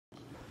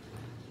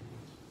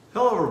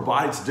Hello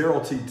everybody, it's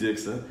Daryl T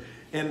Dixon,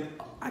 and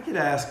I get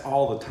asked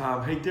all the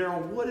time, hey Daryl,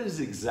 what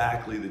is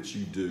exactly that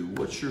you do?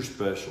 What's your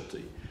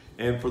specialty?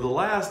 And for the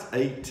last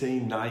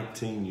 18,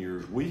 19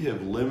 years, we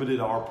have limited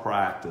our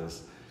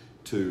practice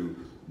to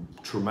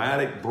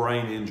traumatic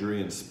brain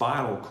injury and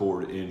spinal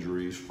cord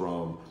injuries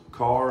from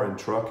car and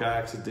truck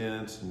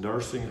accidents,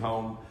 nursing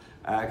home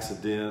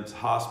accidents,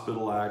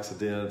 hospital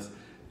accidents,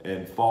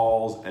 and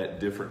falls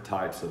at different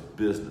types of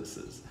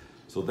businesses.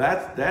 So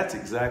that's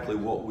exactly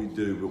what we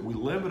do, but we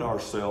limit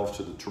ourselves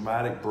to the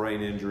traumatic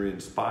brain injury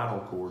and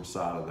spinal cord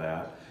side of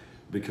that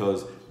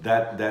because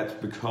that's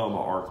become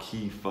our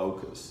key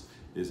focus,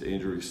 is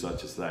injuries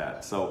such as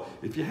that. So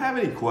if you have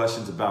any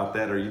questions about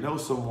that, or you know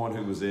someone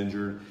who was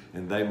injured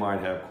and they might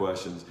have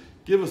questions,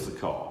 give us a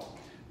call.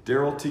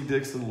 Daryl T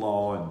Dixon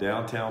Law in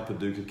downtown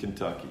Paducah,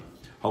 Kentucky.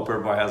 Hope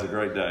everybody has a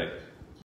great day.